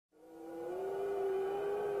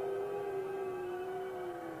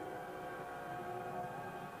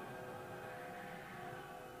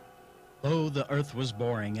Though the earth was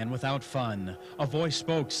boring and without fun, a voice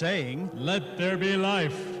spoke saying, "Let there be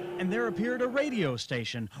life." And there appeared a radio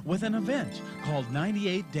station with an event called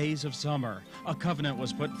 98 Days of Summer. A covenant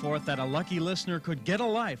was put forth that a lucky listener could get a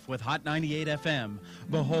life with Hot 98 FM.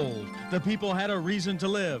 Behold, the people had a reason to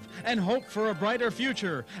live and hope for a brighter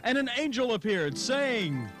future. And an angel appeared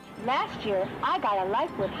saying, "Last year, I got a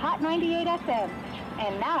life with Hot 98 FM,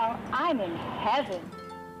 and now I'm in heaven."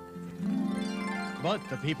 But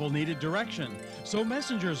the people needed direction, so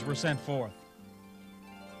messengers were sent forth.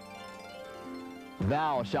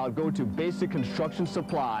 Thou shalt go to Basic Construction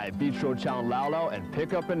Supply, Beach Road, Chow Lao Lao, and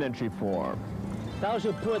pick up an entry form. Thou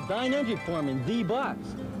shalt put thine entry form in the box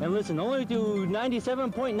and listen only to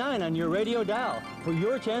 97.9 on your radio dial for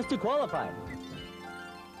your chance to qualify.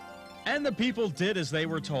 And the people did as they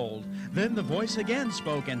were told. Then the voice again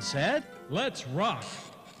spoke and said, "Let's rock."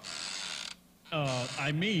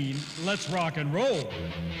 Let's rock and roll.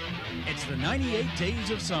 It's the 98 Days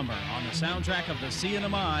of Summer on the soundtrack of the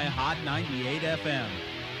CNMI Hot 98 FM.